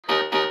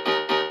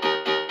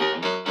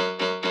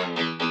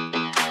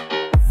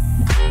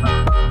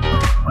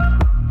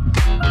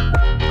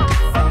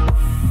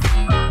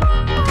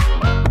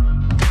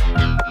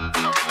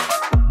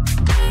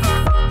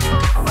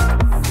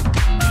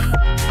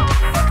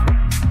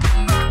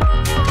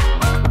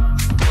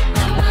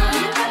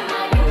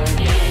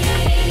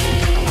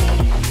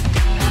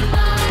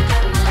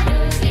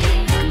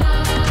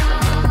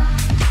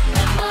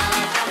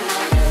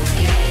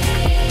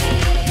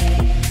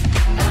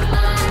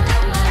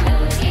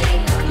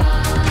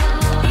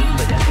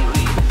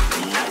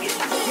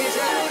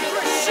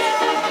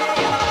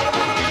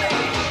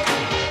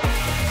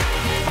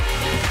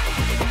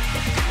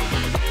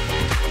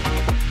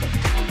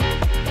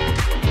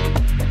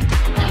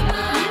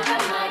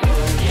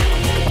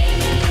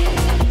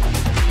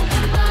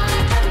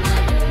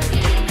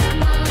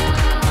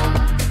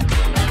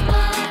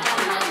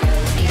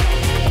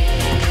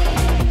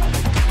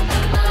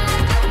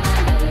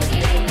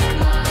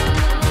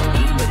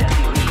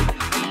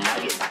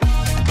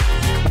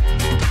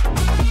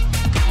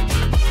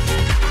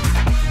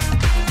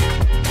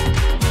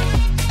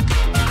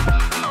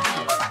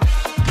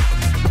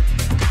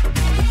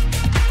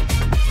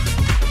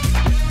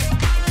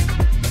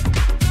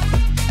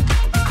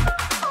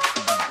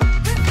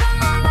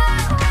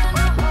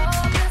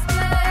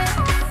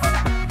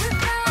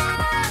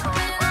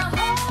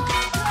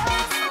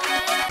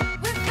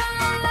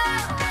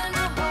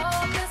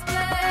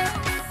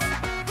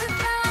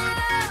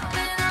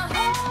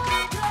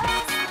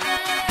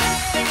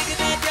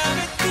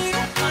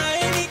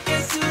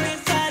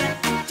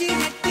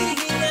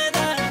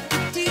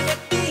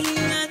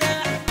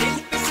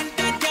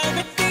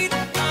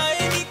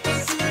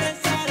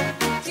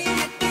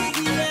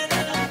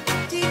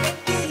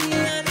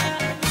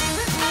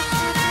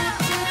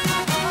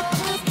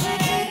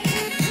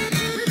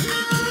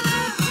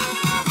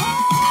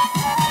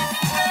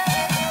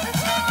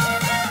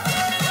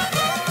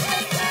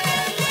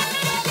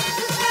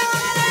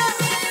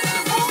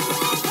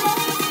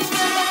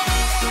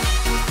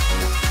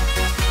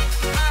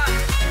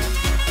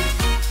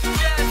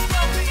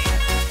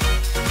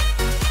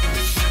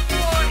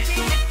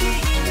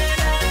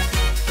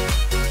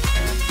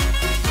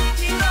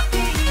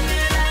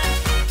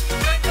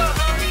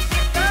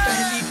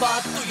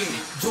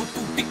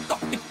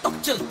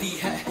चलती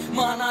है,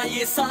 माना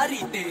ये सारी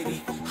तेरी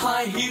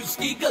हाई हील्स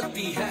की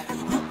गलती है।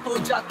 रुक तो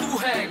जा, तू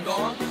है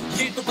कौन,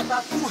 ये तो बता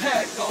तू है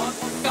कौन,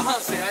 कहाँ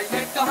से आई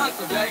है कहाँ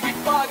को जाएगी,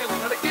 पागल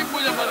लड़की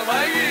मुझे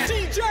मरवाएगी।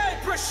 DJ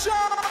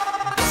Prashant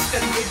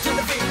करिए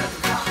जलवे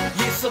का,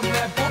 ये सब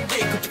मैं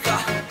बोलते कुछ का,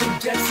 तुम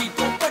जैसी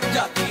तो पट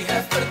जाती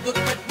है फिर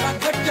दुर्घटना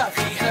घट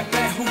जाती है।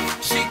 मैं हूँ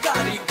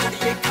शिकारी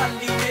कुड़िए,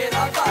 खाली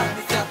मेरा बाल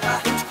नहीं जाता,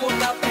 तुझको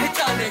ना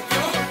पहचाने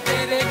क्यों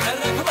तेरे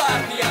घर अखबार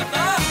नहीं आता।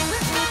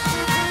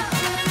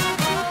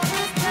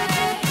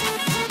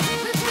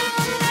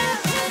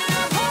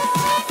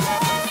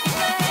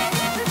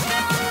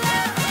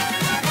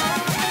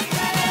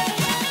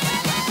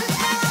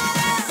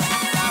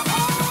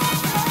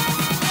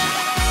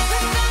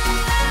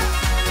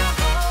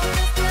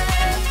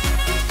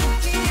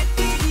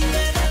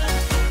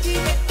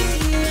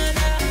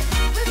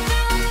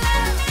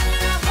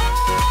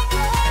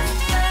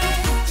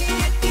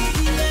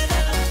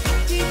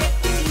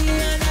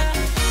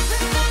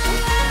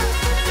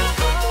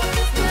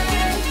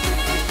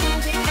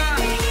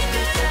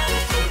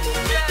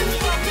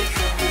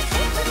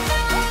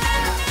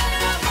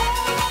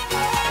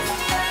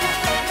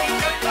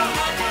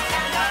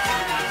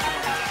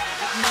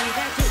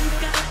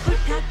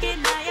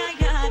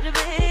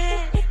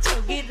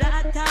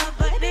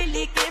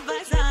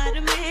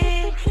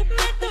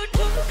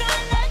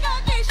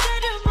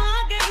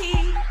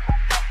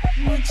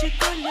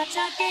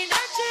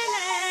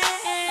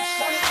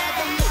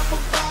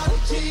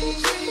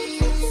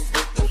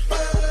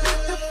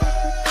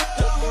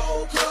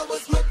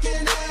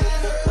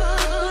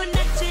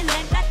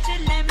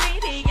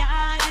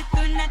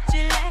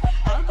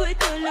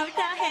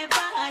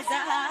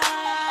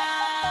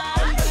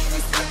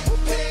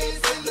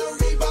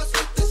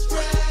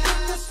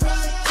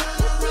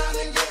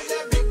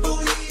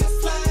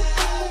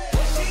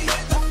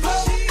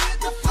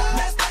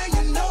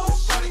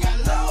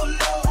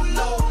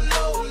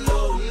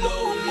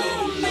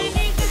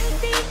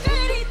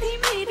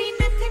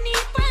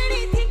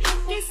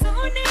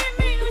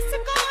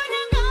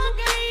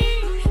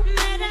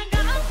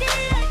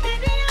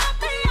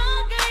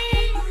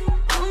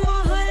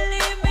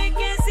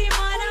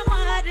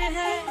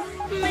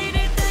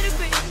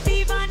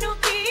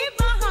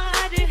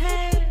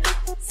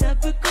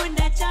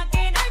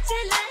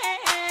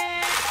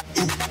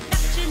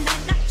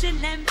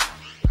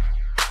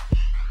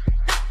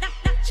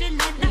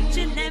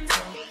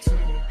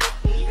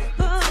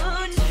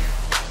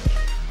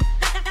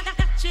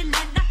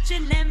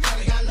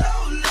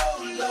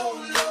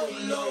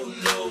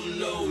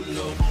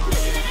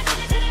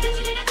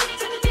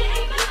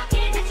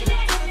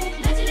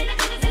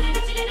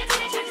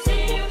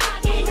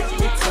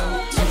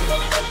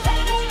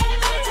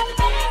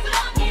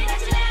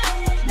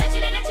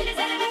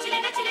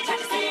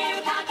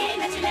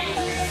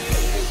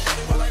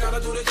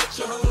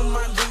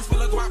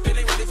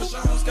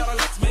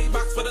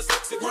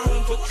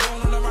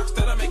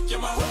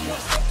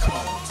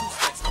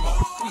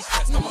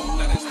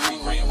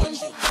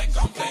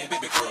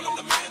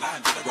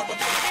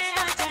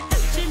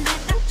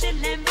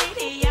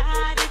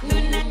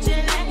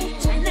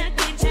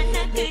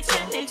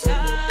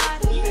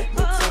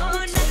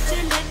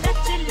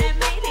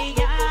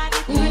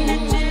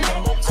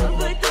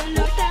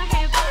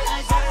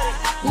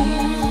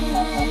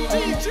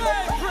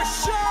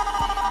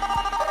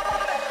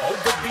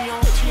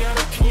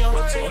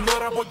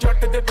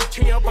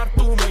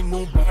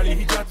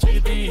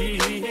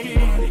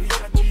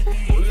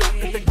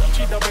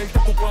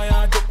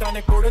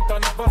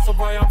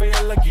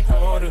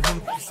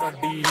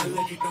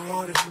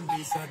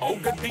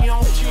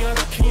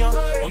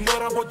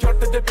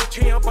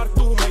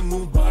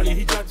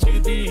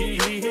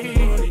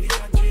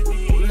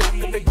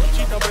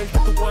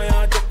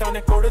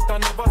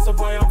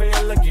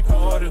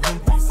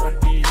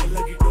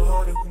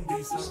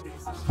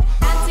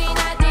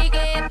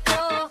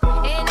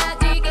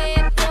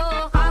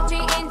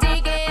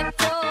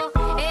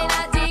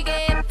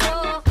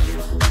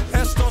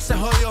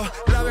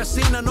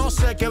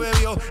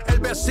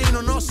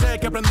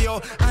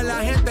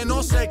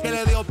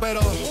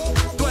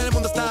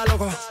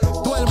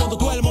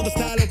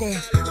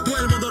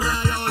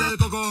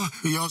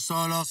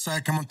 Solo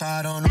sé que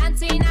montaron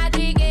dancing at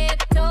the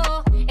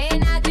ghetto,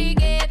 and at the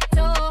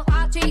ghetto,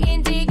 party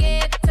in the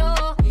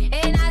ghetto,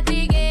 and at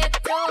the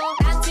ghetto,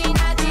 dancing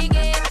at the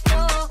ghetto,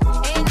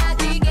 and at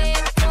the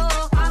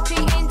ghetto, party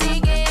in the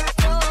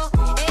ghetto,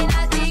 and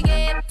at the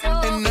ghetto.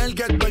 En el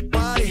ghetto hay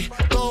party,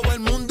 todo el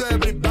mundo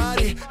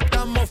everybody,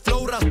 estamos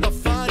flow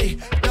Rastafari,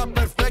 está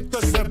perfecto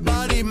ese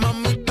body,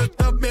 mami tú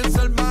estás bien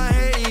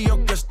salvaje y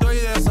yo que estoy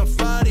de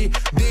safari,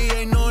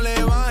 DJ no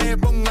le baje,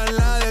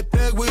 pónganla de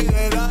Tego y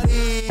de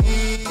Daddy.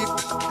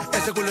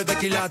 Ese culo es de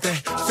quilate,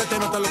 se te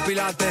notan los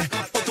pilates.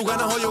 O tú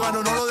ganas o yo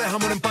gano, no lo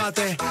dejamos en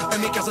empate.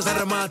 En mi casa se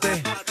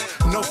remate.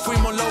 No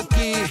fuimos low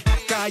key,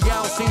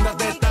 callados sin dar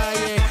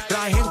detalles.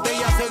 La gente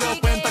ya se dio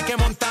cuenta que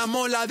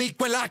montamos la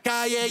disco en la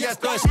calle. Ya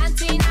esto es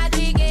dancing at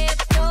the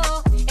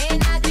ghetto,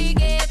 and at the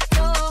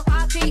ghetto,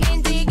 party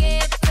in the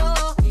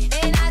ghetto,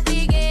 and at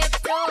the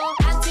ghetto.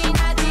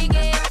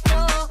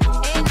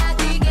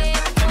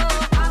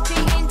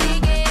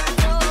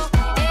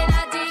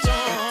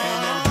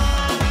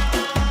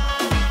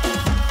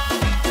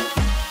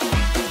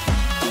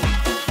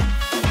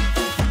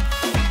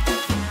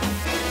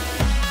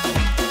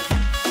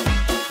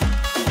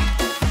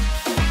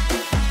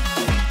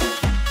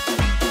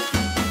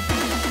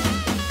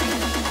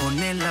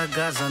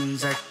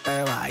 Sunset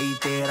है भाई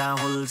तेरा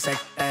हुल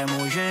set है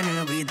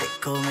motion भी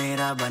देखो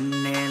मेरा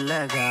बनने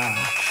लगा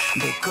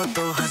देखो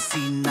तो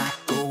हसीना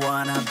को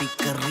वाना भी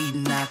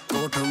करीना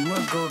को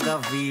तुमको का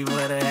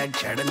फीवर है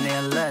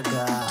चढ़ने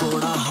लगा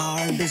थोड़ा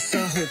हार्ड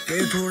सा होके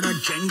थोड़ा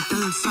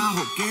जेंटल सा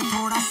होके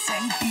थोड़ा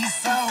सेंटी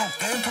सा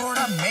होके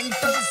थोड़ा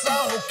मेंटल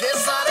सा होके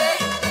सारे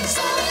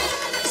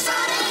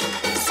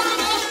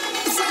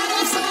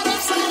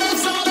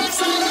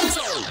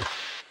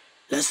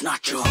Let's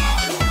not joke.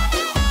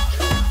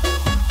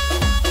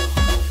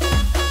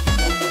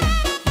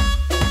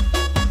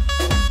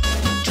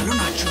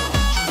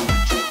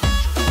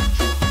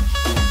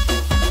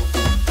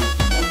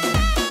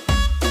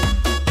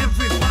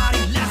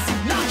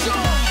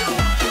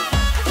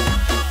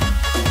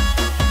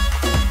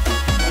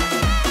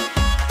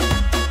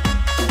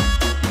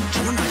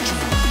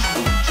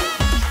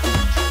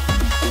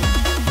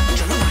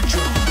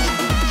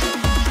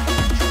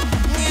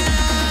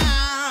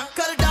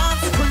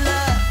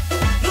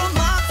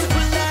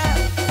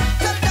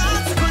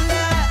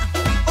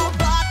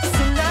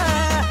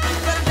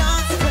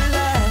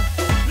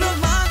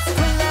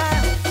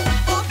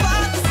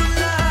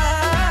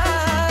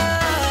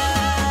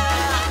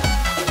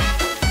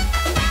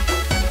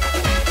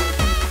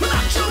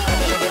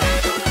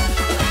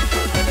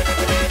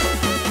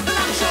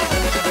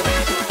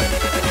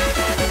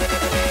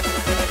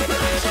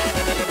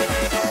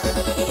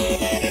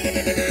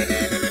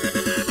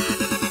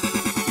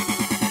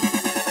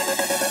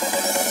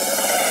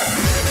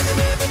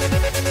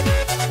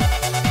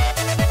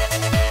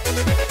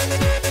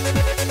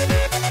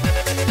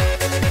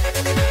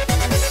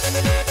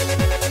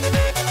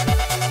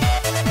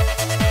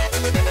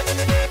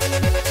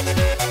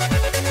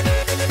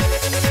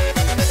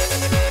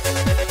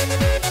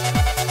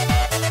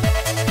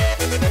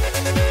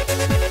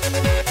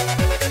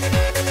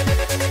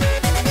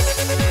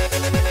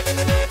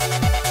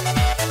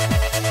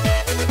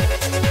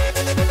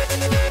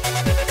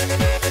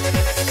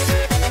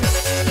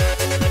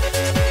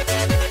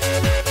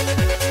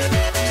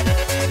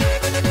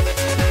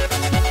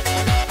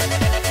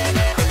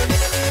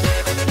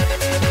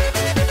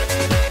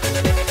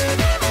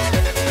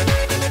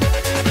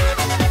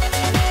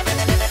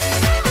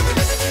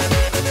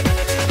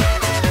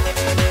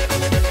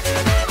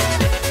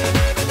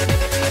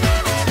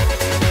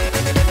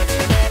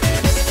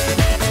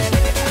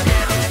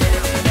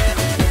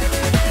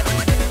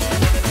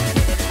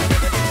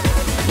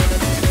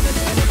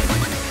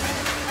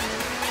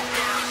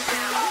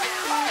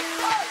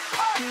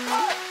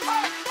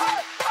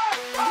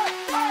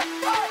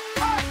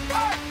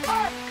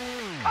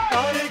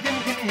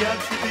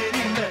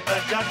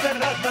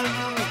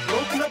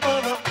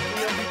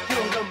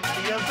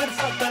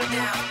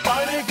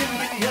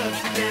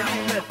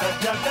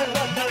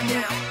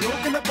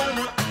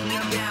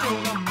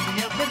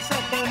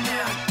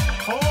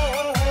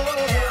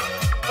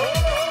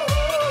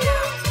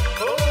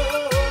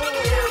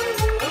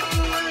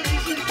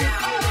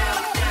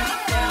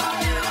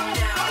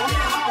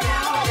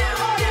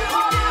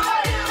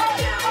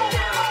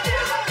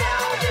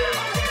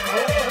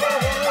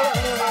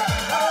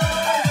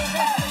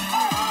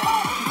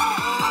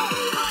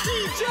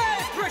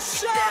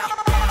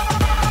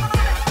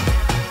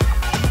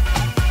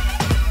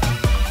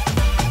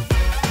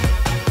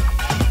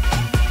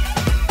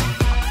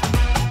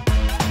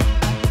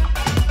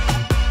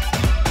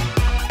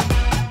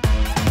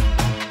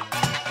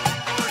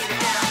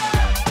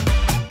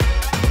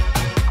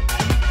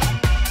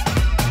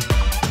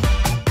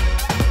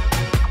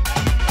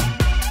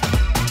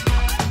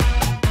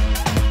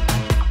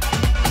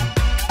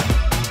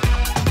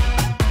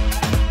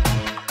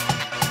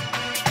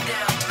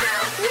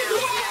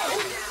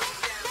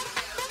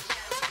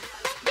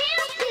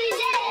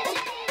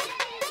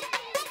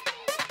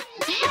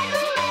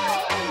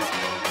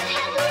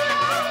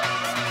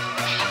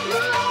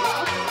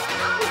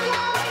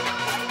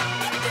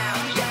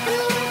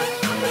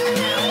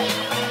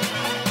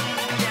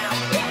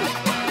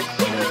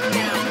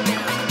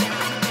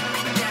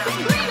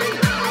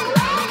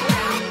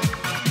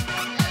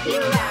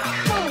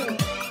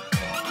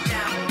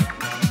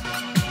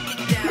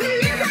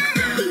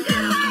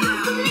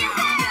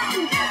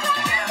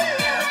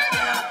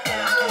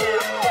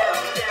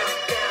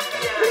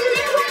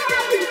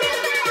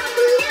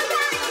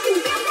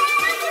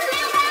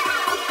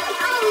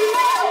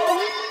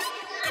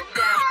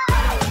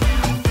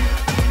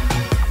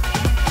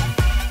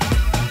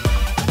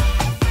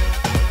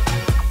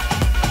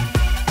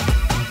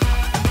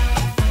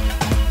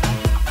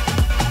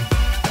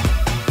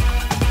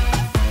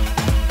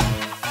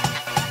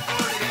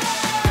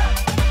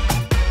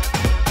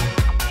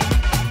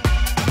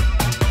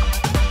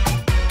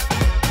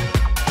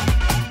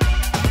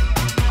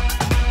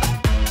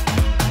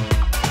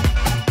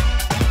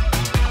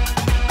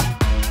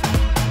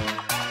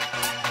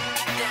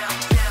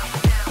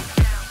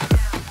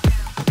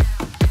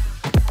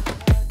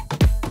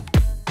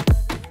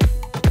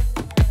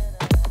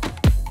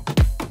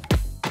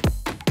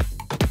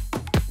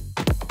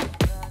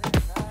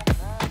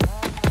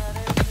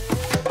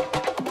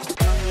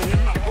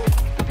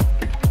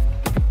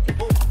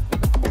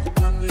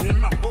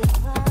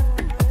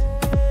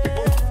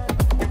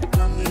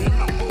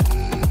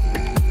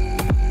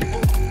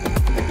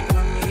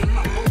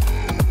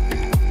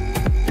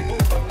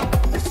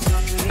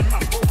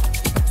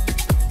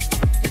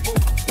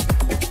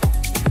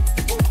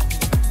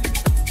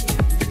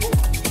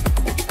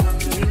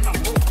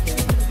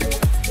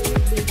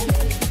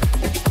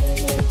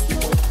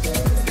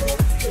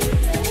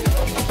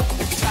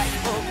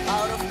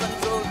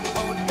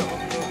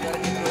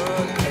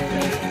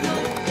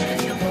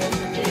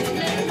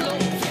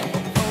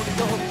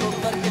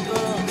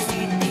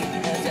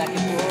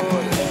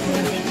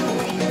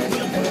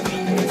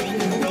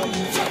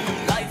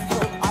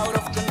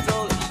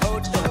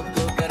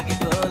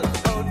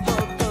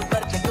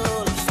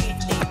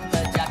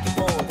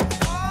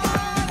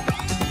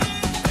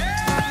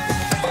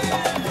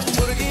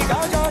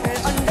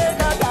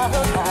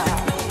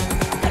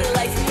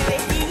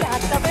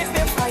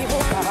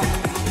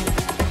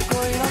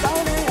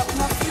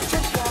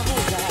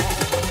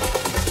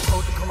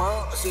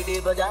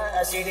 बजा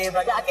सीढ़ी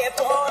बजा के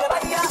बोल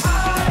भैया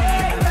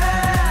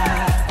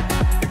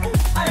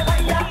अरे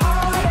भैया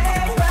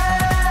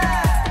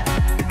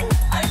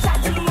अरे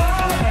चाचू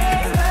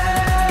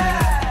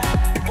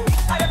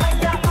अरे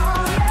भैया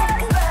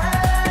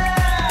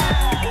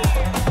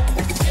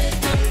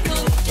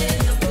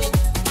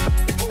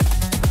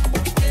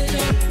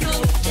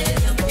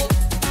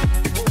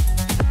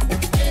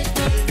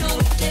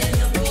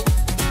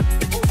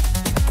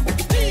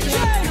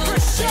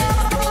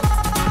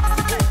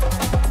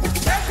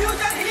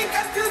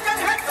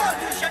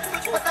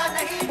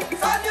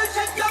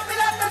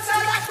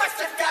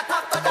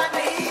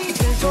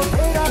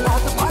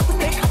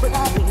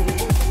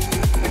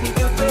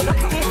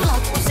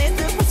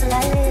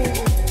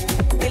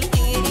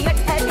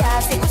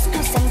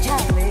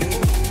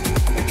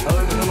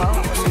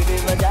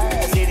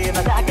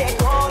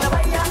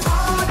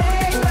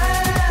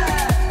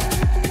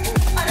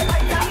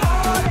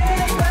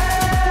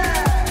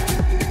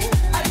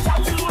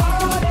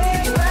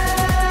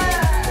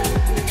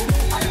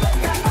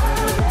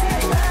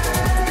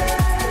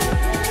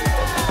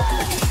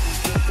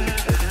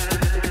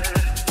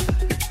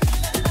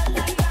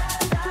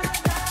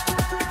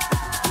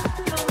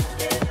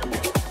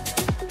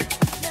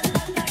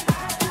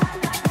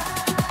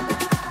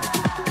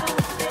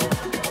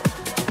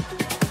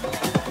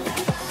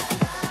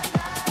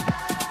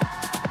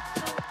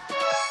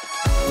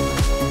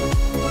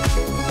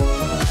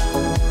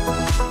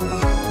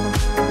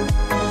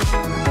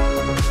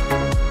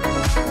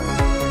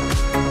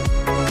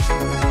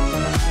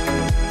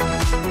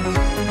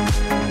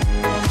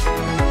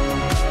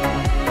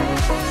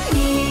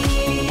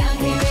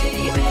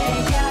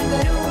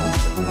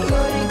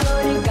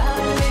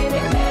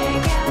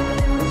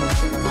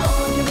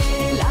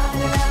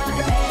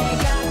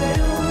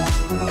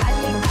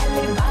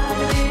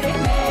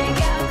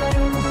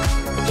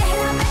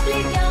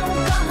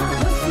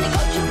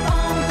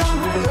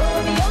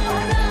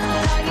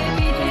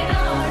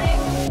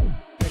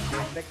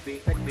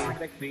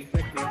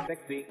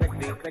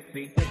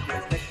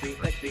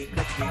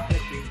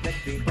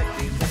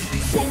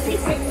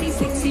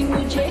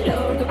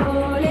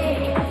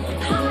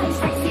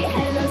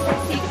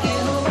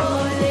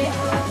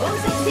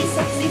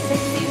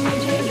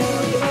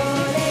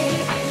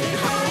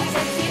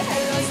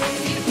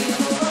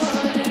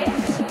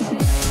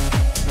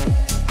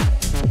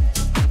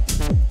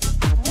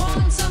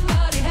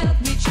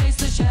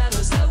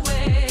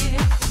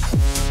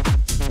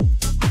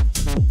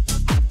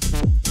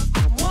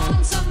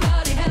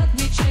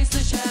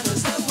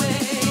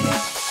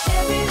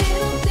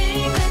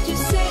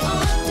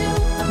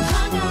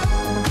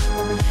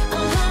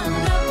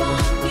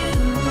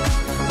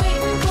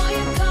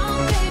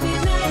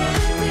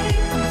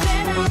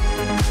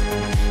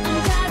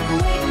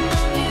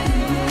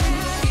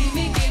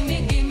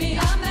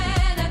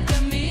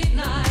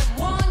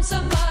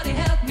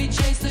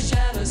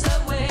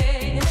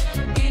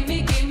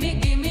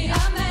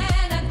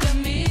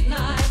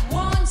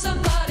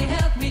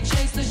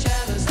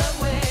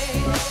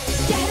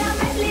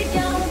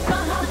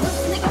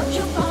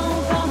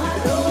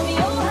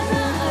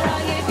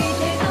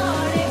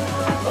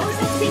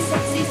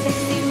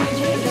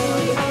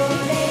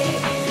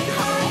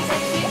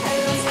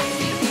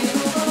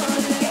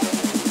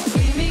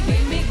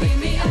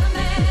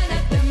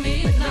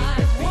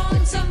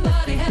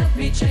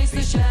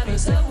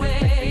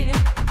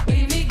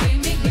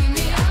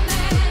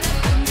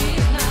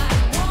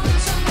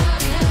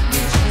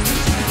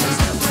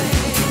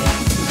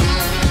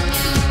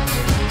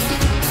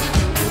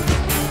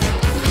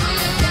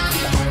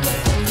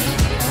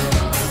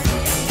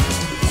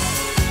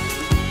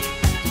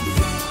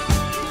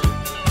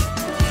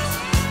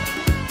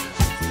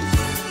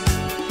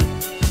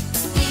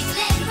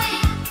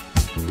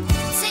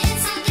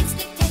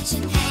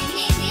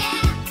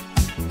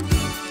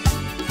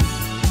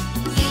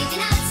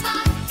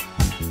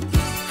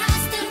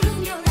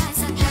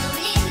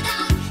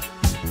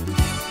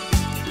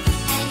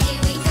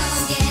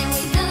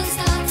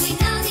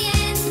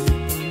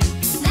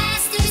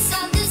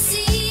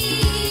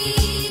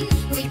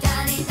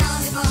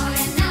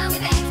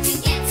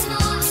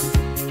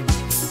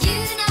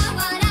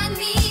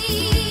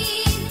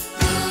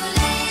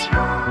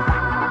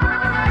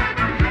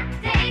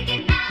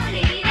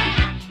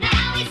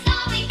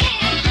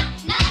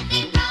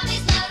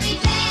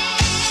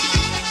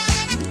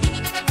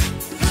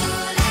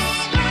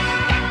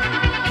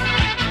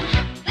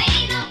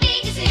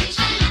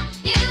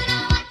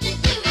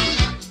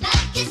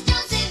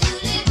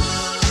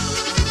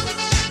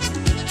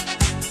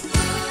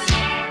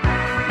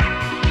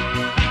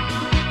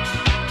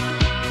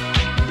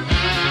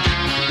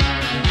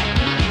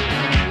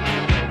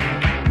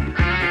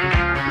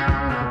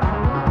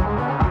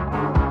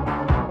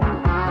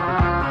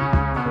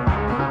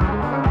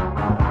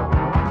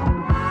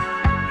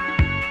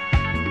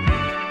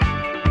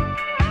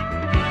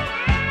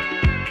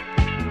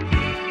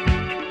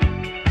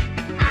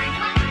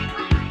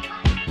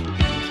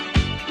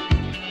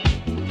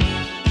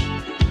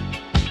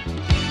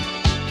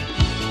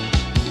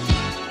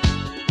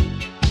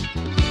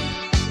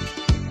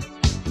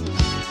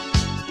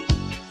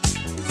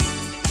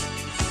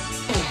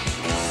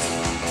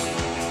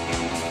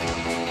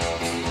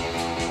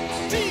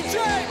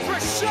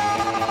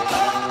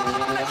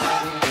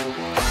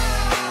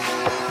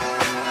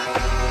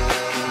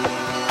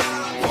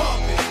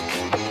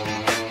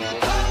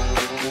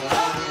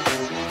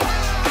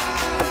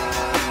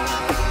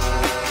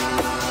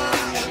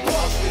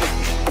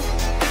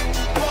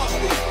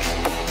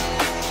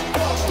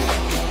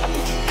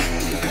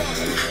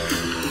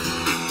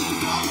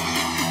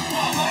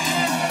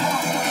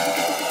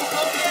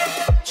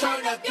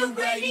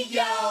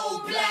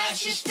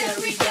your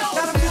stereo.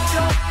 Gotta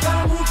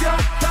move your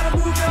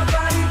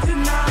body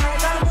tonight.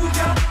 Gotta move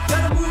your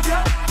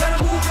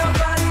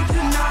body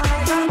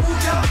tonight. Gotta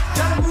move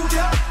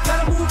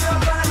your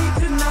body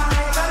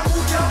tonight. Gotta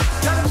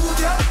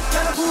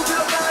move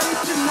your body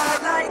tonight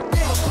like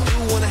this. You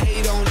wanna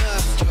hate on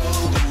us?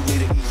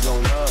 Need to ease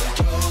on us.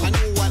 I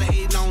know why they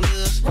hating on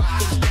us. Cause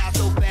the style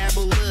so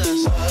fabulous.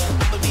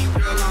 I'ma be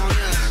real on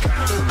us.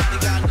 Nobody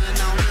got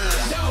nothing on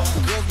us.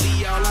 Girls be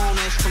all on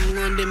us from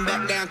London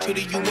back down to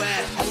the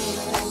US.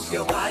 Move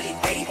your body,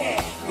 baby.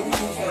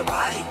 Move your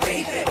body,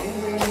 baby.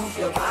 Move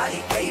your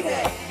body, baby.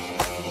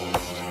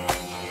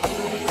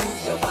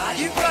 Move your body,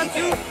 you got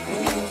to.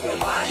 Move your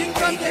body,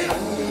 baby.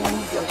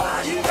 Move your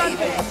body,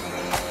 baby.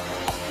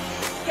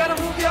 Gotta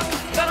move your body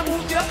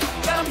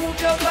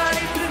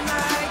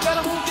tonight.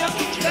 Gotta move your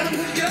body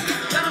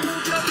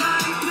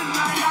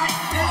tonight like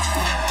this.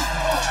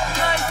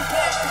 Like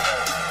this.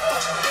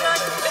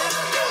 Like this.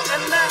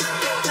 And that.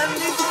 And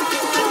this.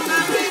 And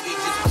that. Baby,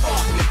 just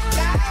pump it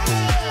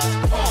louder.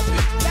 Pump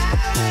it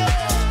louder.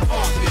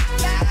 Pump it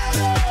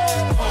louder.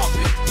 Pump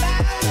it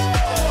louder.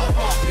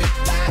 Pump it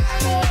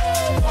louder.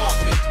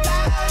 Pump it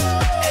louder.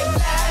 And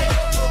louder.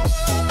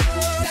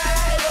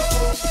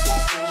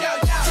 Yo,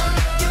 yo. Turn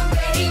up your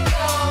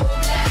radio,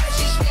 blast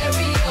your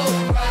stereo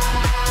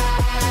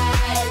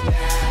right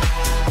now.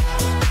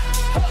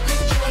 All the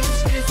joint is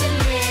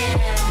sizzling.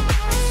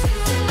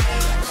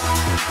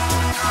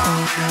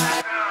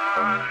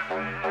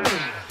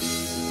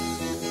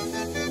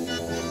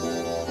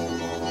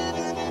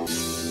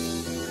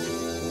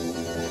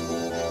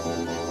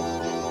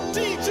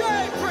 DJ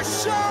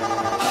Prashant.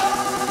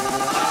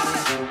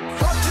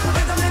 Rock to the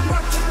rhythm and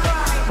rock to the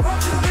line. Rock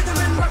to the rhythm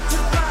and rock to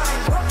the line.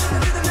 Rock to the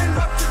rhythm and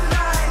rock to the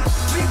line.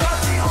 We got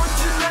the on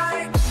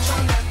tonight.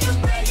 Turn up your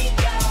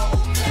radio,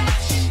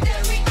 blast your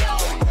stereo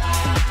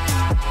right.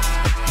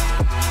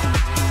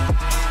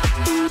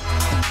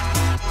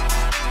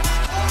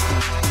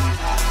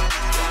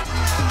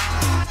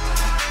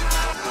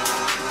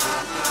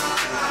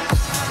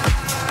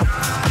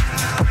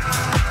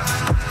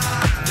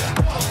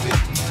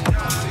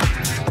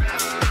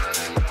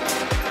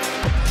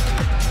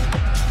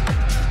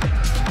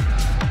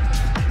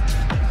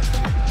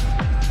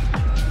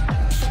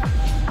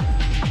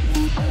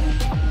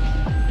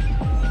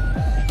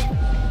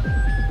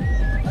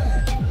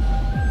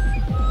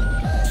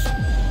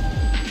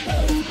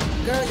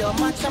 Girl, you're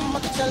my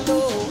chamacello.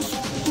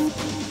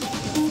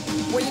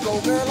 Where you go,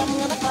 girl, I'm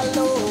gonna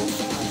follow.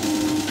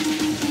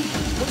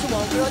 What you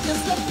want, girl,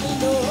 just let me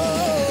know.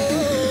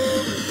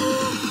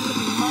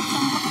 My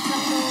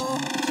chamacello.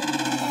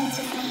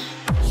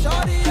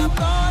 Shorty, I'm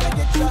gonna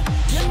get ya.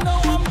 You know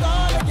I'm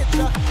gonna get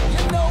ya.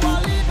 You know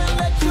I'll even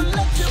let you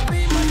be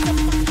my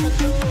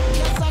chamacello.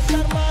 Yes, I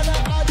shall mother,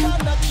 I got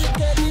nothing to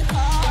get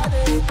hard.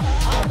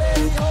 I'm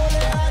very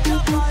holy, I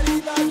got party,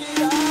 doggy,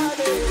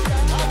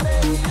 I'm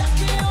very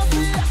yucky, I'm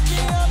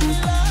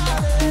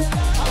milare.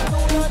 I'm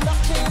gonna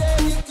knock it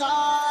every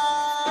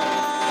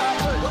time.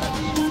 Wanna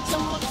be my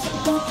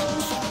chamacello.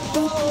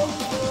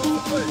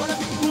 Wanna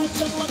be my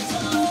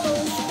chamacello.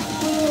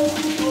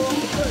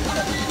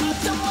 Wanna be my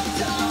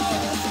chamacello.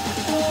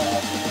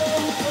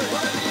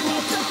 Wanna be my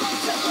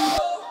chamacello.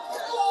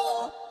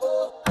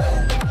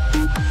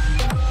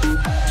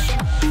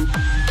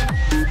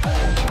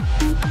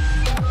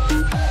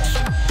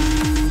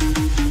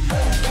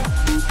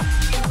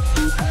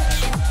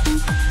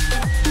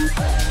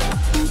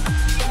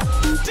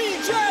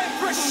 DJ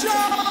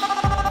Prashant.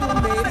 तू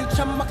मेरी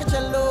चमक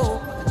चलो,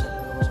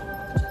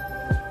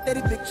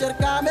 तेरी picture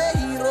का मैं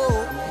hero,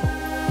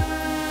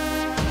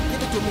 ये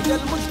तुम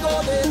जल मुझको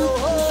दे दो,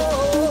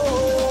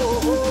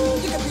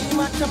 ये कभी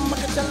माँ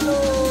चमक चलो.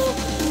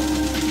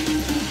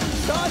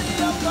 Sorry,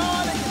 I'm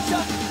gonna get ya,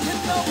 you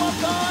know I'm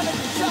gonna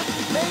get ya,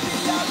 maybe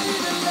I'll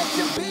even let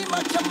you be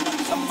my chumma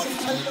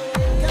chalo.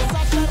 Yes,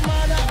 I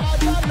sharmana, I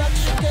got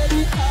nothing to get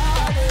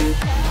hard.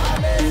 I'm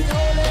very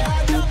holy, I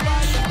got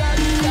body,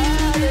 body,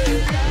 body.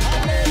 I'm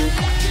very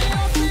yucky,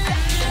 I'm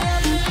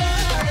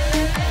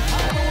milare.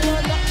 I'm gonna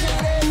knock it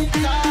every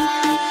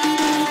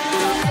time.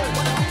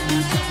 Wanna be my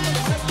chumma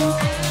chalo.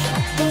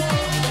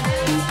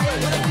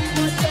 Wanna be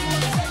my chumma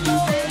chalo.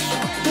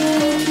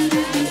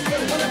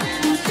 Wanna be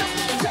my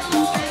chumma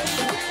chalo.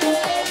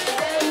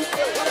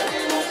 Wanna be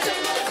my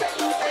chumma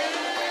chalo.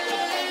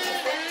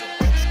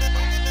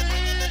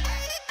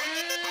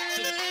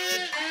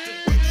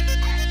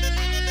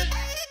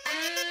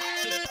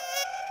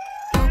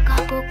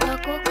 Cocoa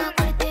cocoa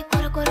కొడితే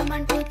కొర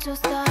కొరమంటూ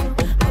చూస్తారు.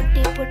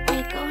 పొట్టి పొట్టి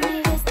కౌని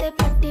వేస్తే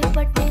పట్టి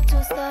పట్టి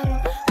చూస్తారు.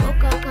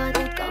 Cocoa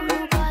కాదు కౌను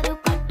కాదు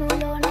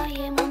కట్టులోన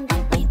ఏముంది,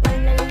 మీ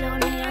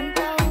పళ్ళల్లోనే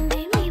అంతా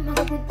ఉంది. మీ మగ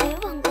బుద్ధి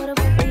వంకర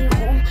బుద్ధి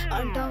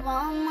అంటవా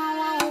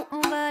మావా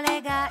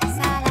బలేగా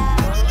సాలా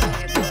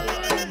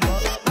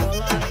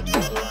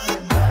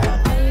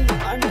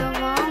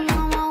అంటవా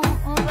మావా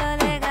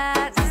బలేగా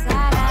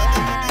సాలా.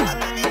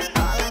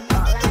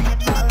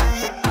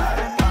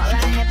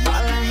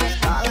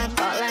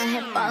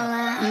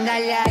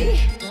 Dale ahí,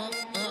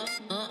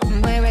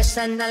 mueve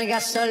esa nalga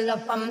solo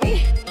pa' mí.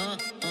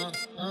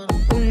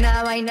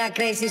 Una vaina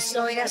crazy,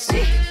 soy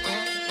así.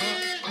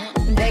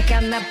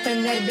 Déjame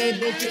aprender,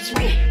 baby, teach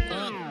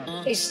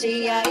me. Y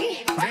sigue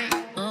ahí.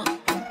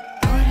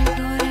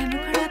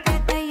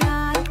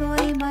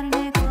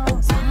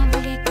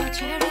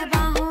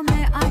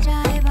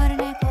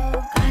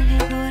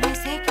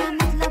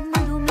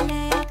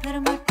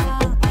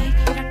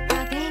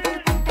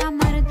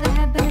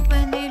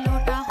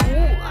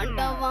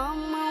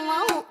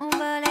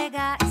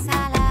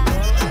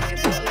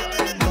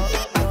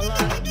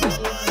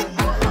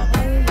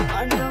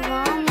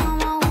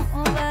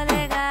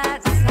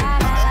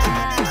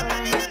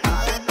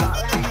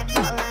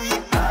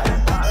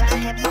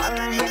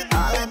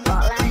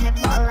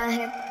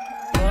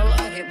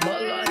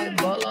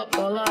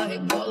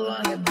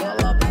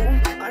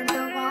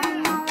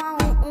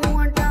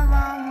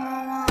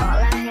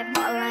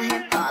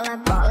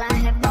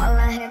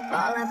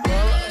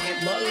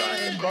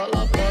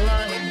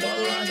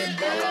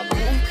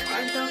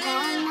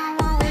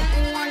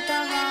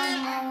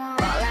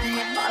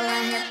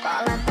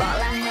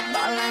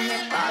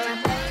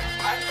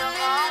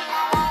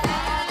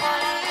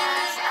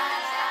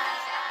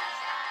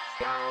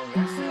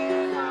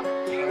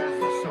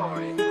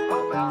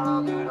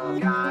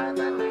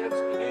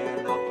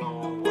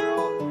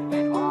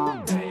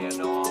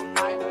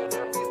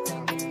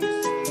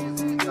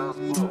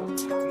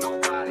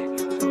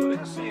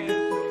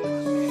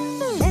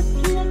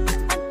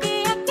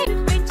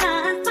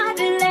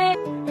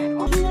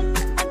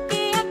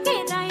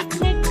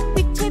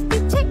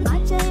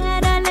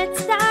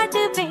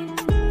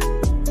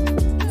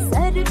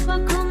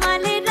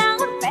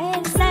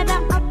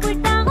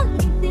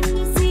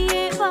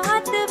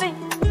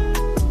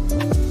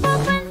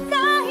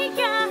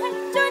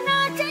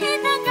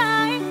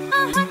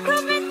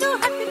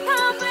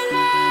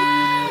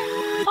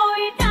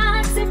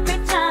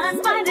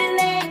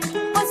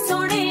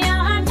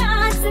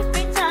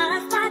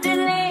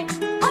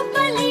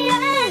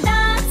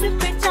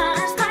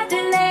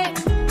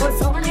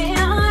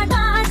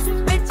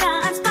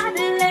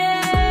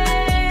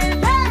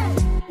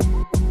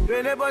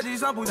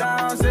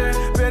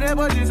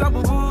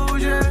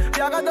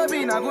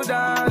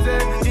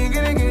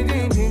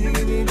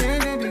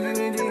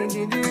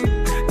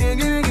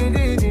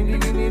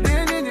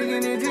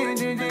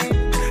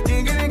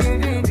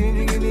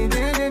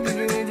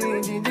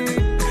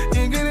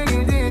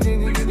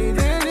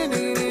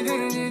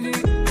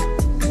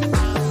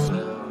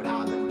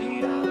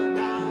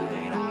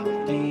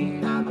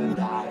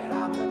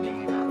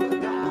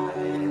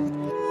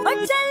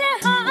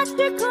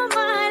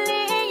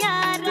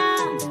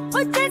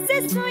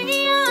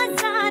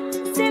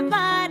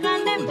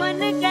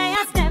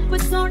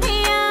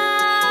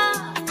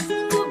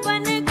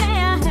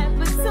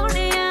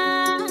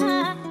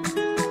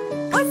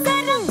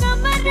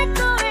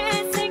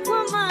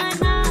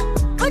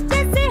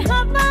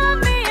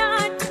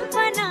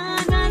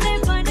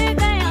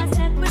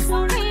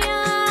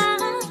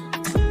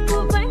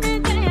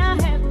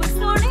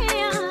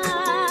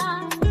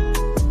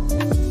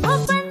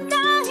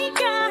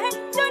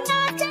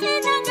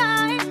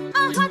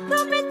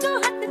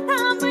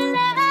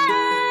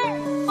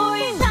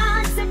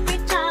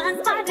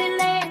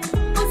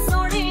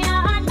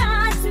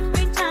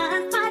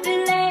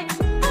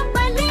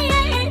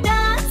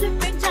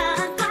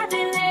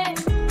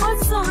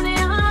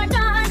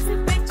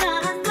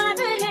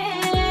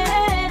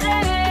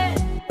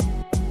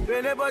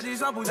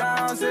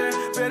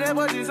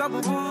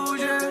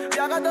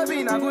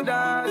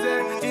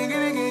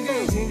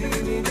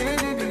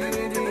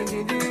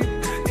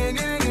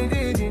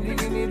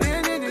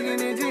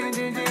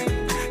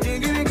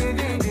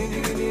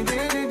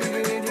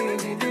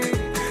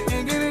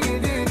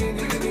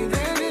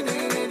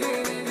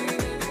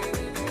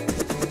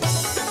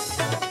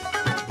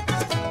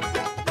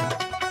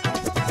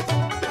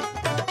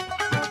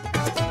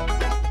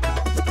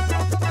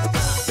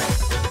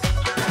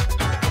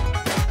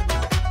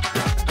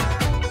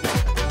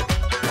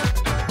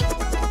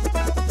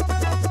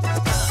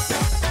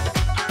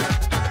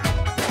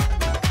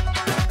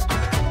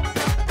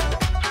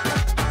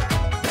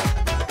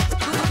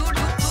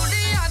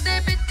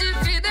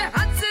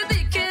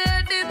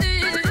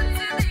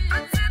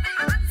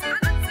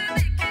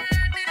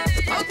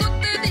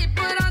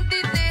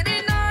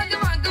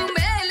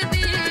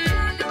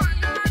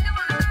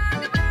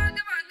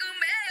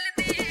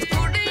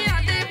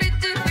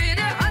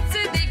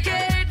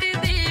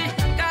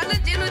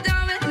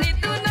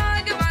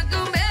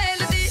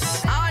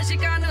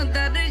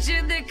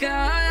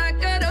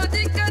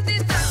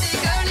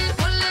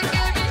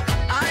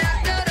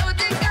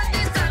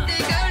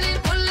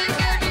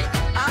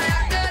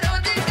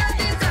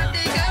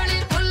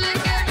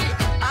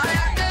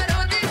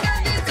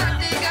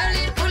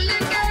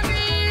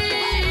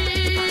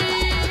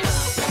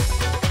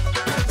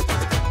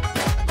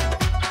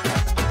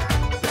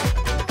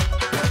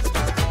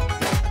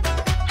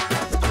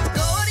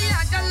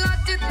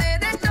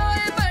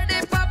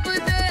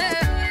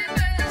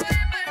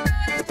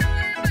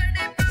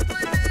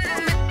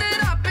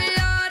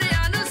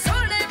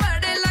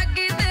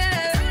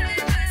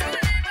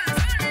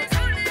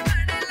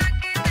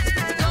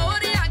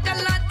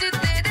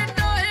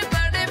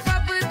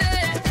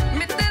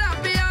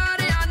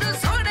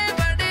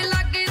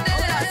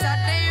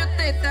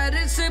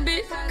 Paris भी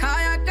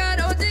खाया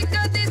करो जी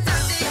कदी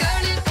साडी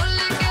गली भुल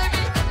के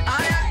भी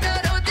आया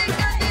करो जी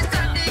कदी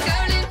साडी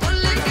गली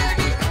भुल के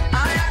भी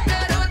आया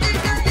करो जी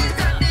कदी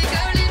साडी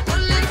गली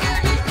भुल के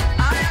भी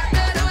आया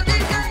करो जी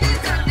कदी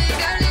साडी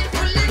गली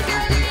भुल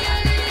के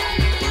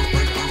भी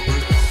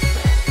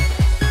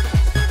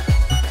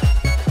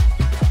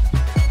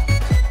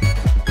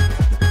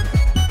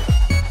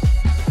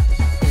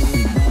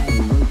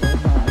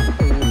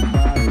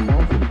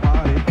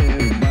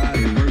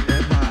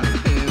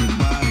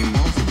Everybody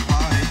wants to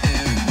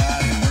party.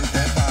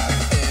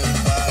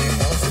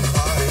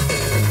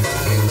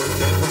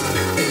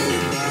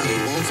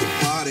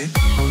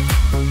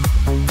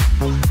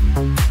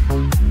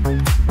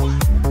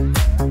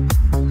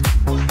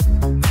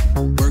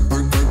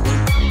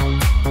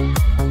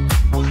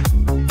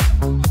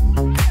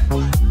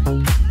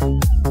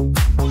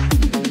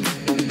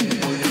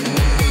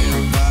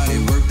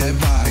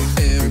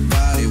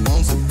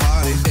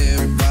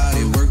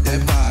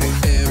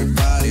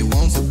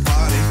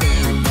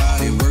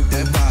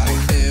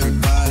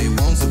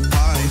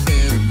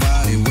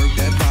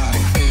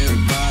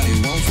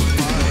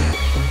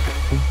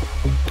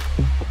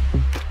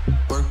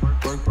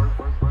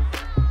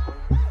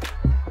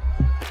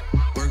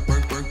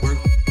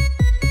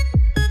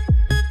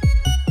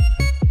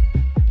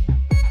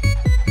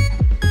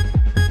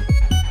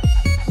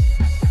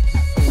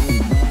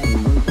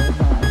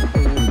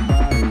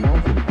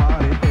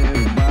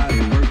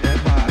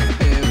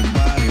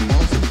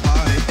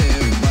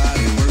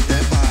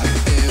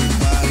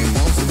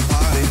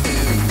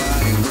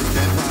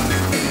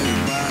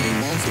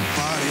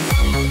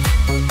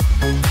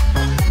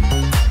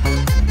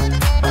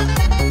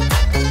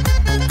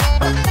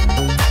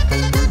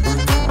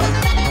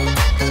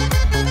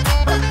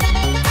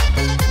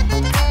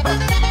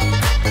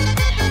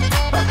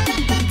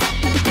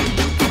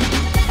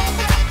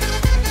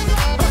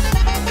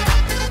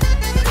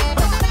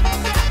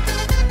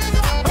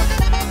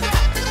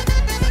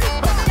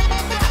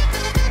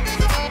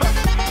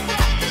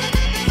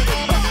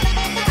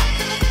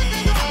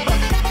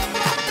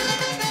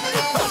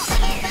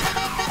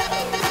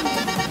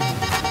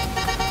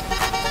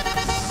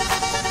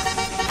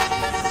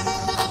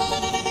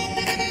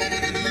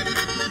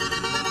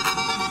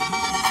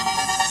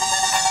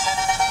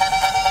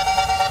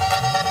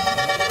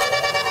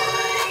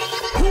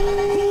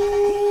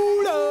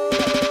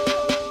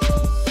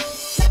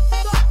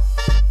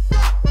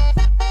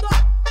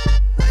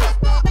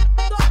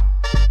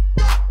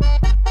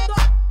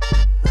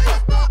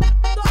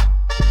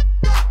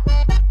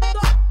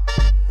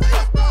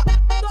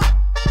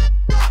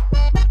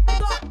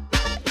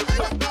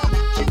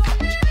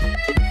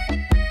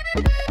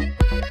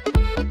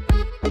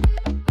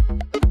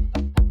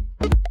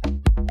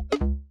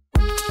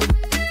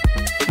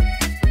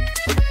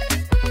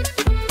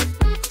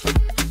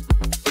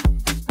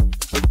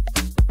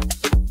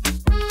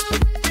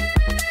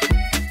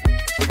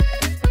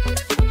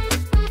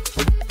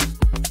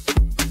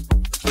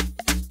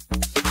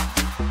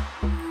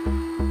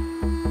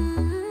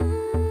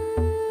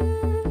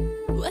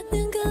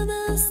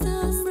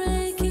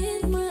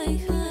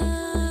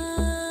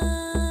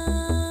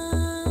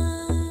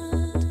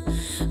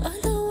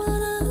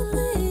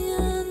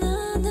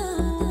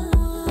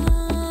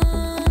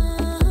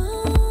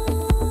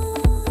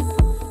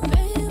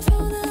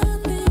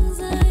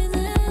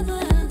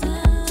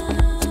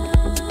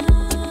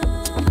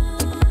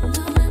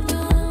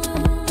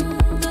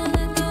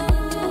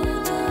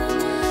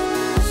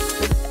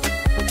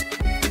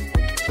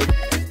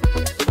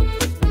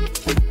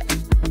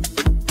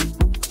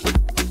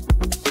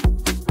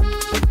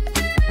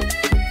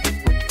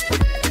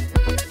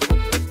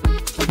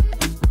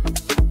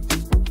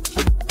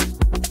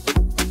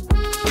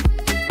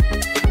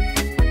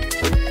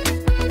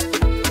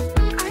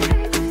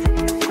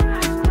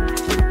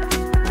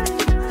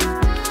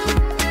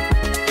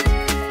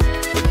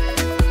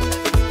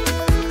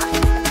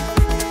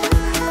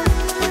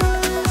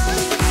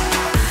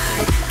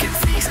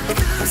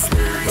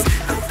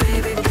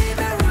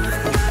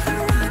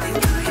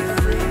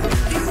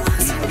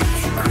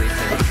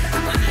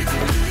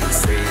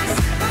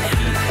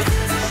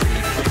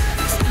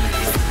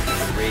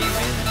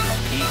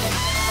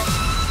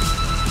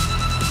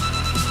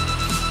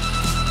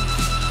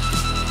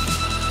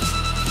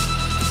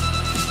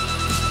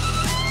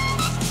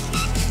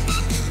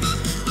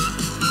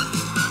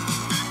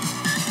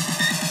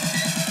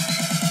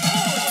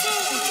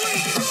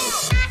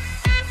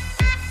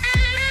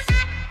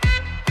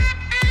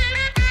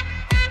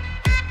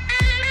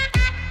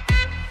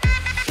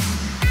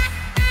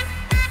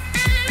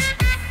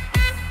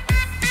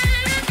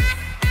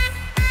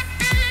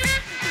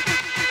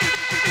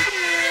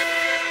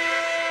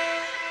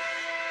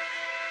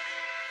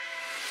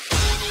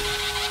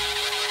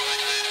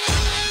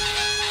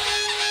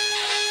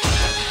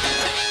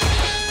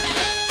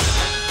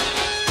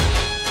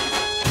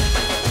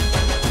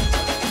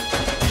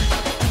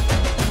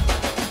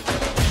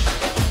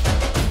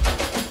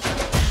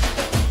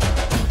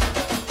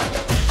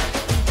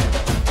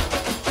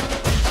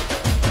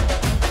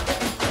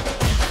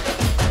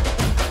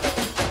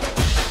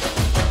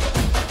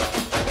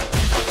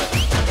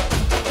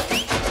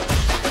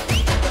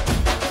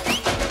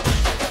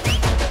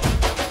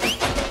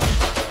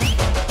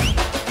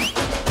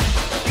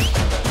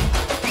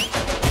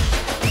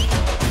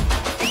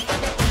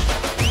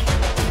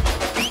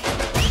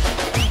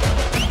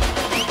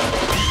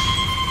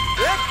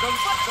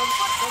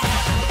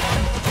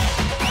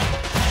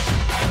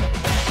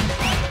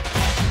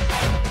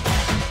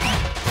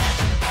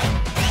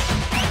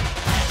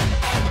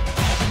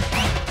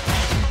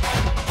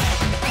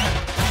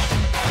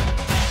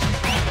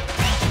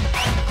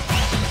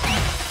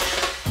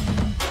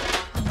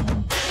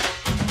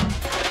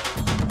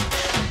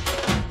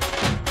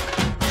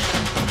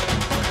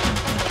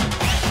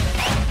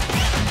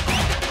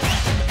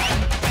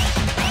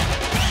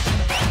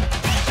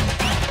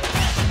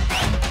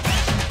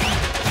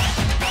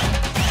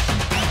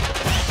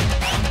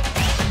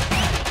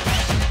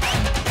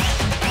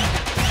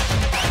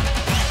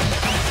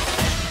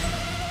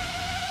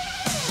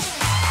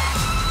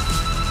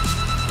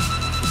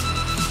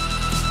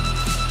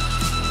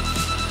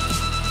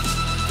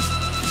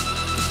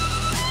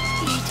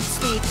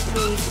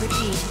 rave,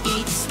 repeat.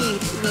 Eat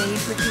sweet,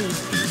 rave, repeat.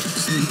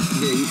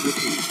 Sweet, rave,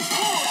 repeat.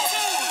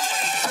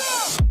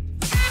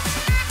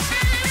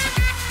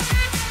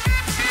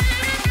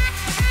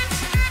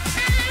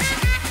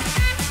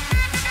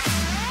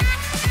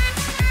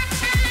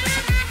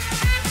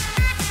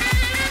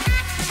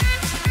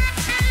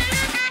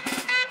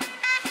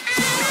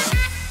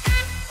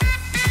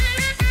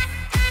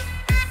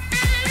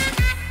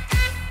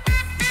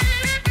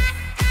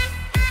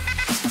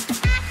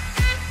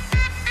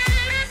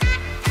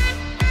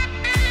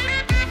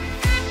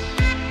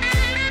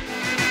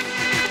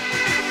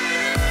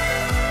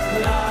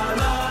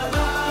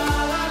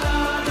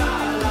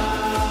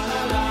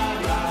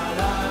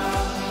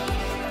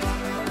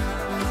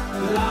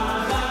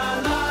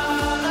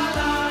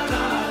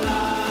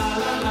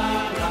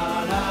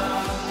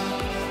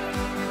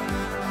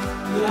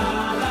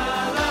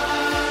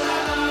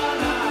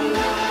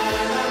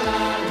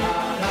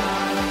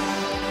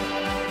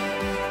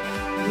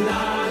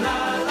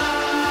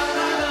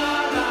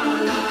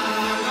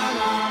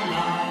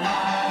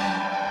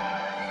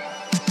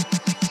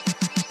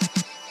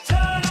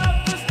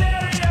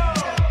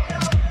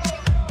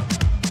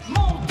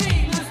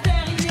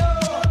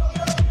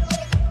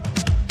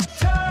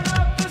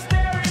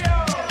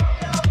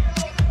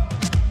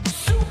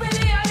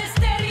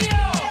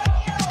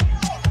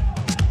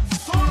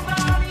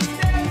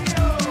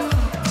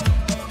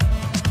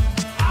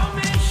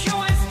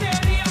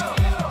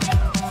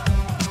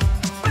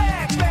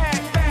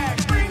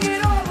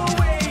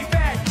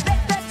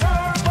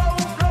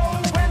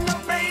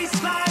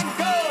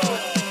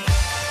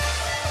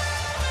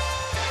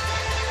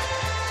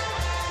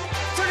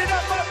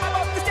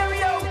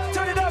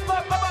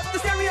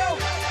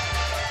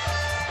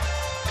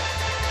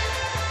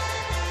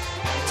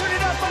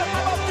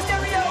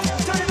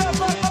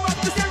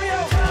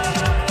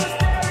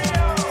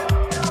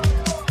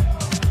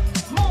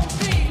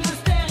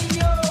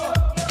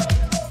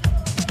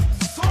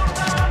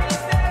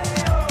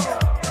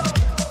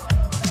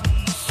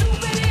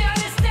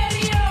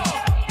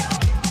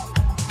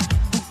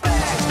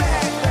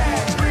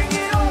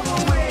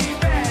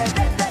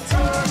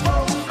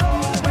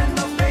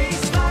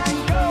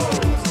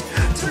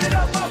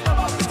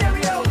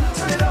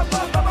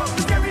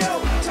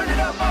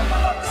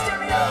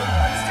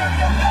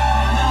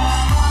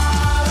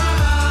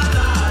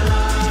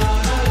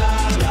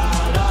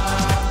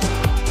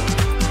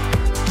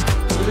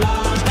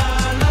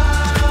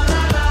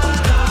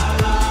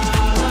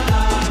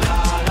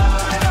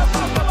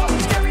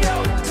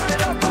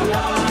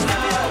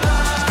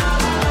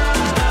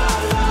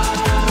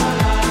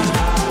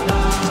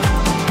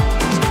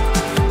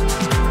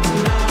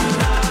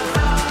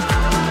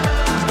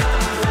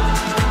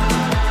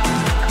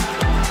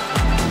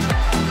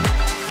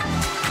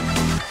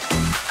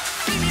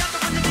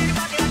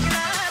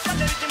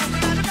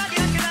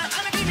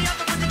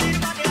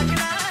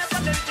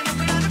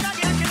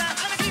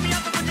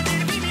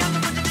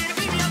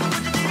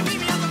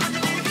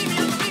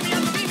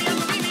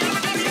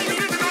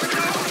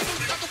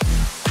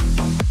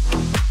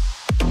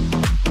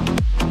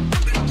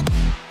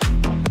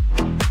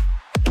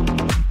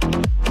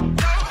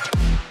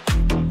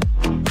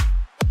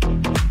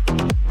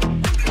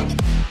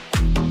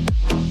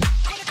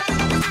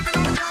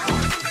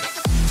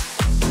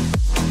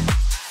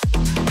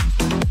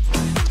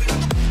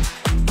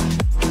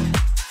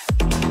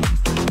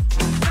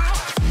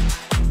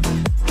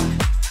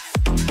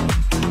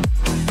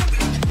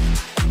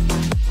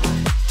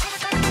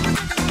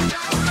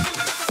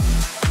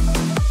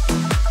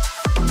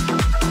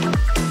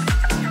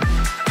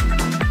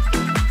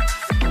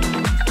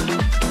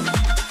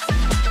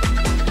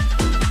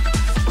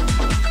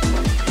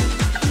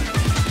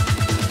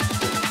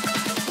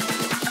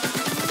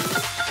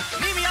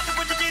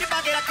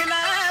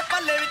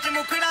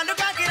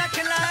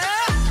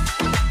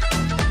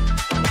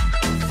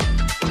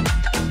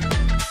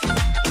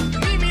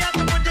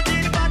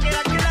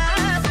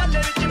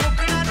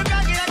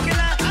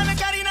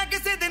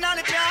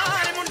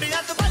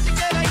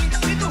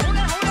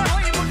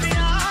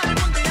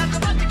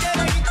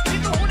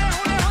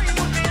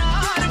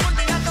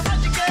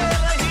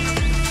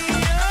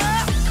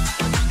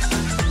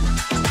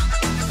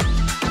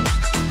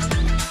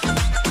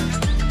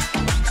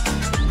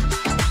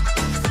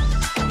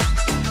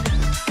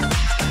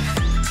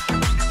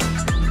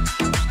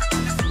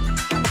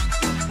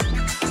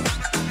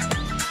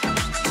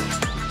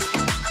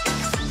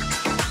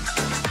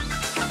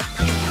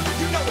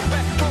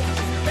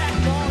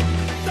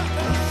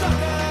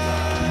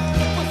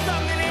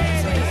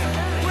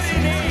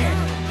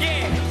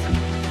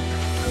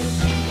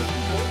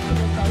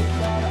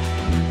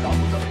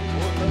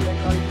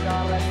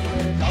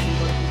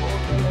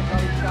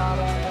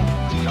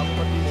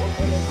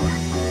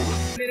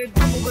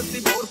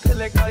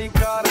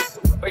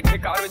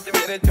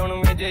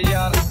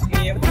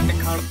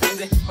 ਖਾਣ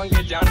ਪੀਂਦੇ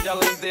ਮੰਗੇ ਜਾਣ ਜਾ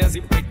ਲੈਂਦੇ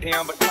ਅਸੀਂ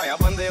ਬੈਠਿਆਂ ਬਿਠਾਇਆ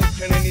ਬੰਦੇ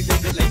ਉੱਠਣੇ ਨਹੀਂ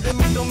ਦਿੰਦੇ ਲੈਂਦੇ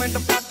ਮਿੰਟੋ ਮਿੰਟ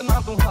ਪੱਟ ਨਾ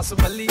ਤੂੰ ਹੱਸ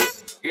ਬੱਲੀ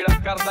ਕਿਹੜਾ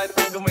ਕਰਦਾ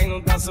ਤੰਗ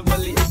ਮੈਨੂੰ ਦੱਸ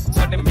ਬੱਲੀ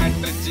ਸਾਡੇ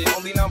ਮੈਟਰ 'ਚ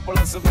ਆਉਂਦੀ ਨਾ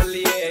ਪੁਲਿਸ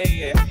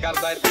ਬੱਲੀਏ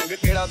ਕਰਦਾ ਤੰਗ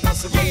ਕਿਹੜਾ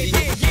ਦੱਸ ਬੱਲੀ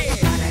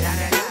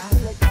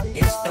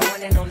It's the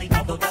one and only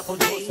Double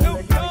G.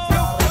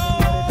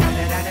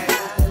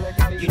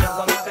 You know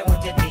I'm rapping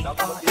with your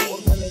D.O.E.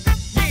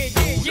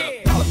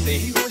 ਹਲਦੇ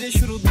ਹੀ ਹੋ ਜੇ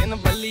ਸ਼ੁਰੂ ਦਿਨ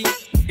ਬੱਲੀ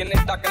ਕਿੰਨੇ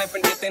ਟੱਕ ਨੇ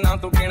ਪਿੰਡੇ ਤੇ ਨਾ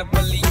ਤੂੰ ਗਿਣ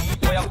ਬੱਲੀ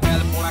ਹੋਇਆ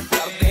ਫੈਲ ਪੋਣਾ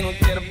ਕਰਦੇ ਨੂੰ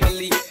ਚਿਰ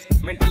ਬੱਲੀ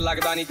ਮਿੰਟ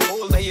ਲੱਗਦਾ ਨਹੀਂ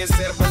ਖੋਲਦਾ ਇਹ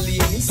ਸਿਰ ਬੱਲੀ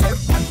ਨਹੀਂ ਸਿਰ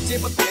ਬੱਚੇ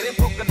ਬਤੇਰੇ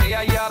ਫੁੱਕਦੇ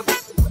ਆ ਯਾਰ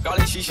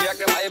ਕਾਲੇ ਸ਼ੀਸ਼ੇ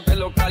ਕਰਾਏ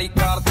ਬਿੱਲੋ ਕਾਲੀ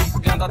ਕਾਰ ਤੇ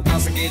ਜਾਂਦਾ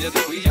ਦੱਸ ਕੇ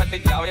ਜਦੋਂ ਵੀ ਜੱਟ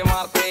ਜਾਵੇ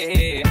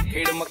ਮਾਰਤੇ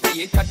ਖੇਡ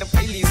ਮੱਕੀਏ ਛੱਟ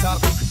ਪਹਿਲੀ ਸਾਰ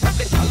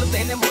ਤੇ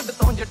ਚੱਲਦੇ ਨੇ ਮੁੱਢ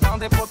ਤੋਂ ਜੱਟਾਂ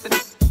ਦੇ ਪੁੱਤ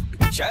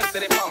ਸ਼ਹਿਰ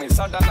ਤੇਰੇ ਭਾਵੇਂ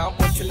ਸਾਡਾ ਨਾਮ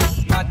ਪੁੱਛ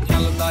ਲਈ ਨਾ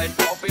ਚੱਲਦਾ ਏ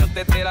ਟੌਪ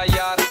ਉੱਤੇ ਤੇਰਾ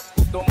ਯਾਰ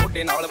ਦੋ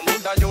ਮੁੰਡੇ ਨਾਲ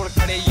ਮੁੰਡਾ ਜੋੜ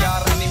ਖੜੇ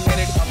ਯਾਰ ਨਹੀਂ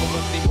ਮੇਰੇ ਡੱਬ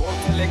ਬੱਤੀ ਹੋਰ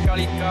ਥੱਲੇ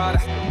ਕਾਲੀ ਕਾਰ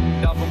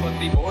ਡੱਬ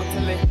ਬੱਤੀ ਹੋਰ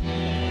ਥੱਲੇ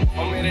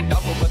ਉਹ ਮੇਰੇ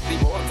ਡੱਬ ਬੱਤੀ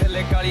ਹੋਰ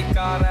ਥੱਲੇ ਕਾਲੀ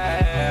ਕਾਰ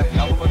ਹੈ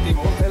ਡੱਬ ਬੱਤੀ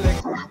ਹੋਰ ਥੱਲੇ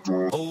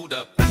Hold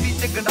up ਬੱਤੀ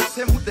ਚ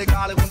ਗੰਡਾਸੇ ਮੁੱਦੇ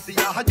ਗਾਲ ਹੁੰਦੀ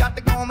ਆ ਜੱਟ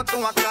ਕੌਮ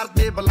ਤੋਂ ਆ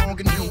ਕਰਦੇ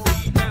ਬਲੌਂਗ ਨਿਊ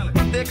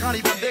ਬੰਦੇ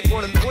ਖਾਣੀ ਬੰਦੇ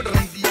ਕੋਲ ਲੋੜ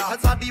ਰਹਿੰਦੀ ਆ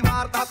ਸਾਡੀ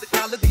ਵਾਰਦਾਤ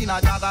ਚੱਲਦੀ ਨਾ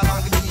ਜ਼ਿਆਦਾ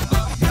ਲੰਘ ਨਹੀਂ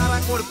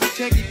ਯਾਰਾਂ ਕੋਲ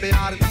ਪੁੱਛੇਗੀ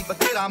ਪਿਆਰ ਦੀ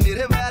ਬਥੇਰਾ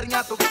ਮੇਰੇ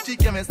ਵੈਰੀਆਂ ਤੋਂ ਪੁੱਛੀ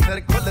ਕਿਵੇਂ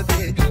ਸਿਰ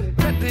ਖੁੱਲਦੇ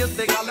ਬੈਠੇ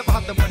ਉੱਤੇ ਗੱਲ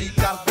ਬਾਤ ਬੜੀ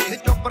ਕਰਦੇ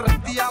ਚੁੱਪ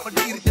ਰਹਿੰਦੀ ਆ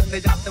ਵਡੀਰ ਜਿੱਤੇ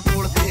ਜੱਟ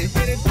ਬੋਲਦੇ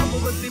ਮੇਰੇ ਡੱਬ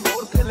ਬੱਤੀ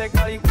ਹੋਰ ਥੱਲੇ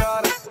ਕਾਲੀ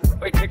ਕਾਰ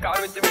ਬੈਠੇ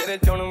ਕਾਰ ਵਿੱਚ ਮੇਰੇ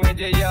ਚੁਣਵੇਂ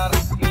ਜੇ ਯਾਰ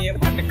ਨੀਏ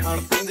ਫੱਟ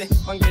ਖਾਣ ਪੀਂਦੇ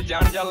ਮੰਗੇ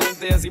ਜਾਣ ਜਾ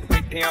ਲੈਂਦੇ ਅਸੀਂ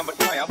ਬੈਠਿਆਂ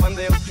ਬਿਠਾਇਆ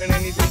ਬੰਦੇ ਉੱਠਣੇ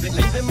ਨਹੀਂ ਦਿੰਦੇ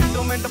ਲੈਂਦੇ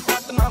ਮਿੰਟੋ ਮਿੰਟ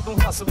ਪੱਟ ਨਾ ਤੂੰ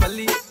ਹੱਸ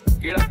ਬੱਲੀ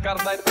ਕਿਹੜਾ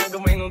ਕਰਦਾ ਤੰਗ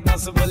ਮੈਨੂੰ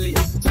ਦੱਸ ਬੱਲੀ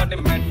ਸਾਡੇ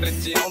ਮੈਟਰ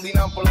 'ਚ ਆਉਂਦੀ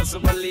ਨਾ ਪੁਲਿਸ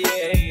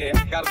ਬੱਲੀਏ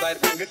ਕਰਦਾ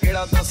ਤੰਗ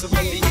ਕਿਹੜਾ ਦੱਸ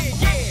ਬੱਲੀ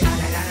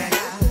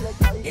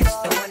It's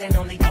the one and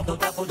only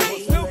Double G.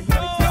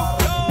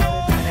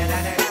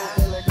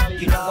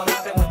 You know I'm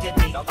rapping with your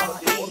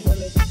D.O.E.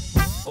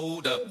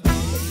 Hold up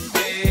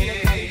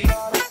hey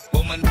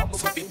woman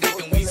so be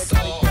thinking we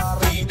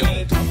soft we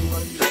don't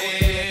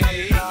play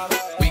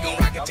we gon'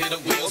 rock it till the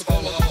wheels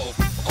fall off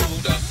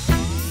hold up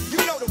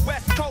You know the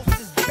West Coast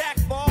is back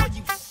for all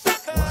you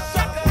suckers.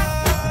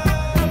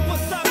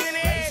 Put something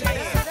in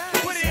there.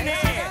 Put it in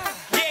there.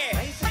 Yeah.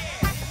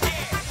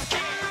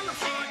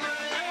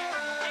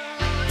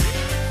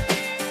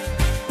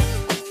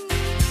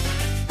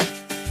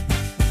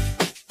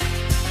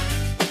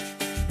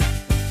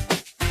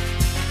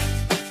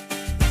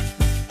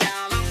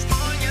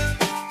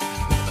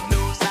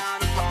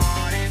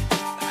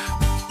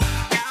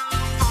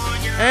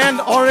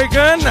 And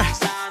Oregon.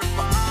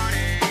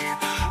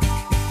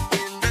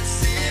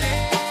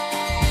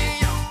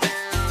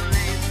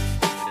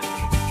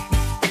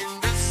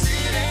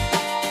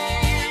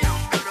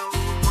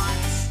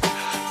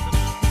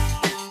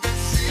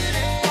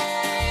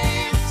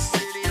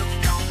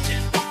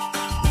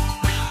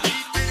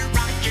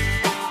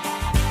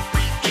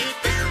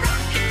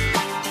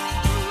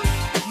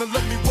 Now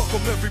let me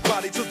welcome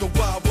everybody to the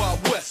Wild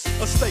Wild West,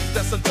 a state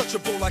that's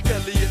untouchable like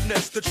Elliot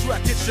Ness. The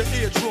track hits your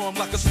eardrum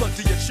like a slug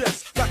to your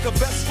chest, like a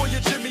vest for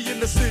your Jimmy in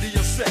the city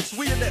of sex.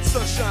 We in that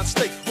sunshine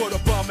state where the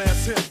bomb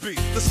ass him be,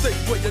 the state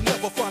where you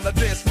never find a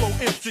dance floor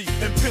empty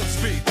and pimp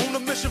speed. On a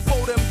mission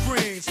for them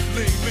greens,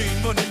 lean, mean,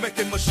 money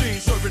making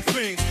machines, serving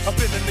fiends. I've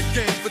been in the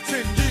game for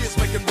 10 years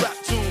making rap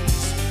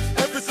tunes.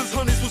 Ever since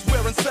Honeys was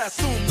wearing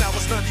Sassoon, now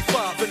it's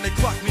 95 and they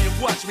clock me and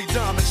watch me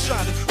diamond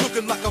shining,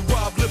 looking like a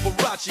Rob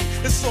Liberace.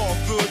 It's all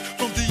good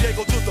from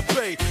Diego to the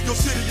Bay. Your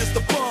city is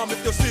the bomb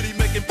if your city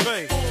making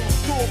pay.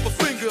 Throw up a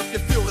finger if you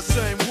feel the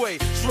same way.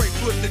 Straight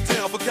putting it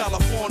down for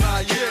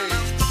California,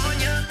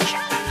 yeah.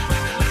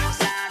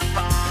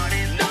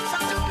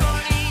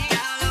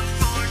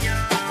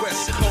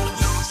 West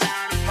Coast.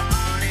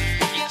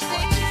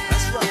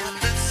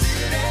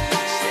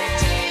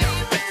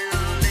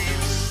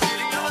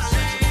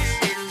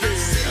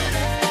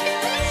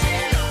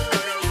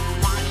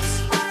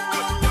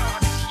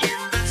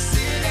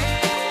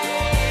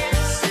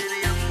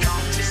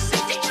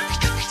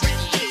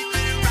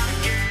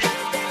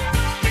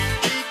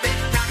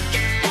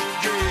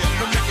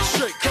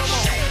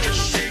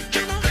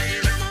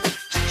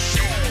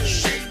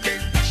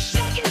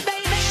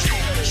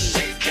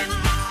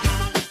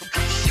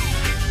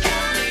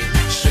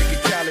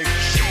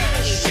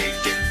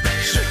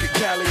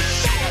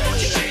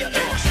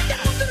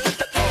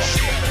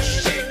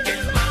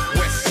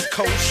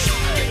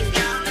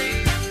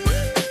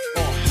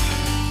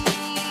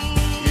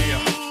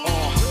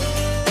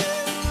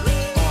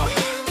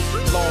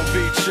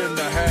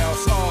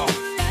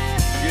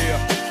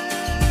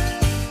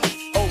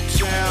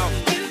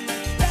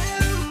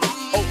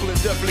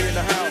 Definitely in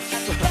the house.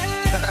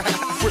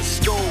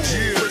 Frisco,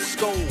 yeah.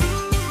 Frisco.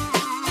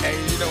 Hey,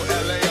 you know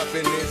LA up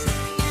in this.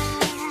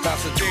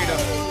 Pasadena,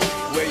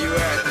 where you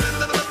at?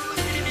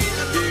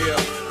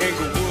 Yeah,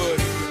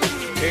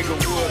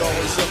 Inglewood,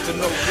 always up to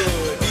no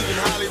good. Even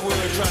Hollywood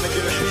trying to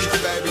get a piece,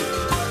 baby.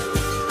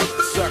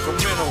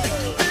 Sacramento,